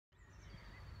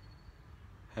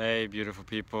Hey beautiful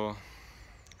people,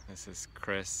 this is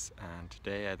Chris and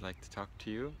today I'd like to talk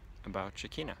to you about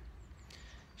Shekina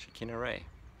Ray.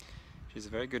 She's a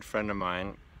very good friend of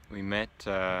mine. We met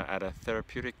at a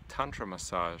therapeutic Tantra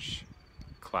massage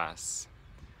class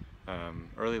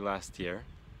early last year,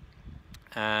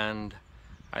 and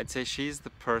I'd say she's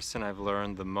the person I've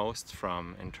learned the most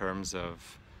from in terms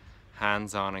of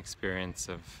hands-on experience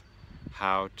of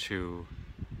how to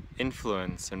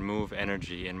influence and move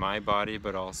energy in my body,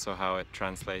 but also how it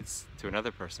translates to another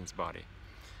person's body.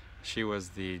 She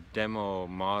was the demo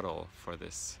model for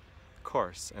this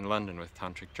course in London with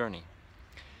Tantric Journey.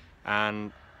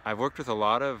 And I've worked with a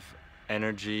lot of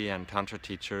energy and Tantra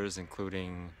teachers,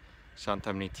 including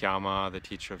Shantam Nityama, the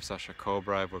teacher of Sasha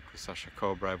Cobra. I've worked with Sasha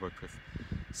Cobra. I've worked with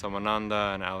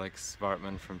Somananda and Alex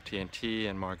Vartman from TNT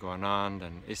and Margot Anand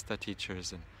and ISTA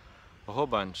teachers and a whole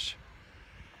bunch.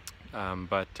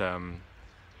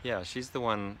 Yeah, she's the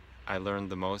one I learned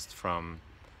the most from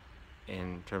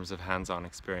in terms of hands-on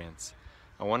experience.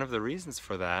 And one of the reasons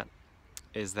for that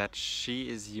is that she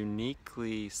is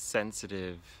uniquely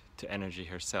sensitive to energy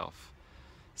herself.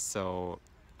 So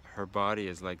her body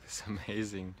is like this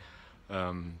amazing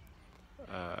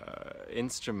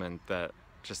instrument that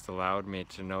just allowed me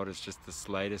to notice just the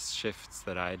slightest shifts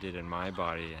that I did in my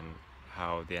body and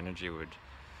how the energy would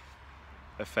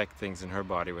affect things in her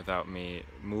body without me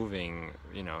moving,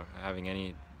 having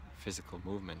any physical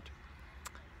movement.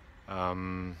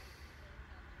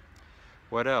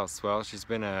 What else? Well, she's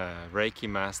been a Reiki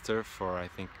master for I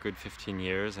think good 15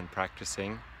 years and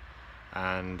practicing,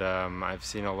 and I've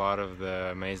seen a lot of the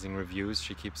amazing reviews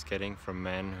she keeps getting from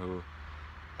men who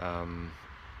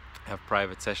have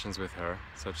private sessions with her.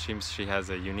 So it seems she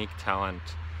has a unique talent.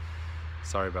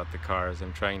 Sorry about the cars,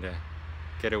 I'm trying to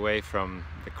get away from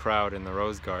the crowd in the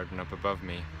rose garden up above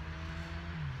me.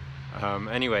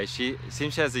 Anyway, she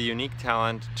seems she has a unique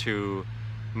talent to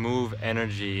move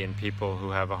energy in people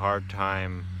who have a hard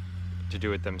time to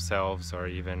do it themselves, or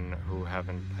even who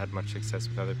haven't had much success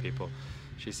with other people.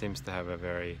 She seems to have a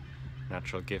very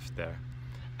natural gift there.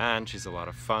 And she's a lot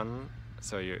of fun,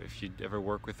 so if you ever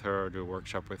work with her or do a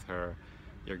workshop with her,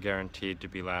 you're guaranteed to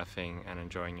be laughing and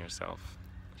enjoying yourself.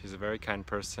 She's a very kind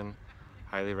person.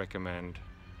 Highly recommend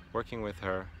working with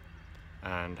her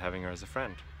and having her as a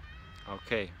friend.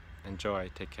 Okay, enjoy,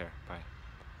 take care, bye.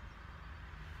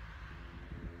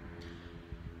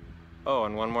 Oh,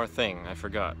 and one more thing, I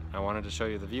forgot. I wanted to show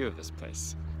you the view of this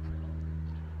place.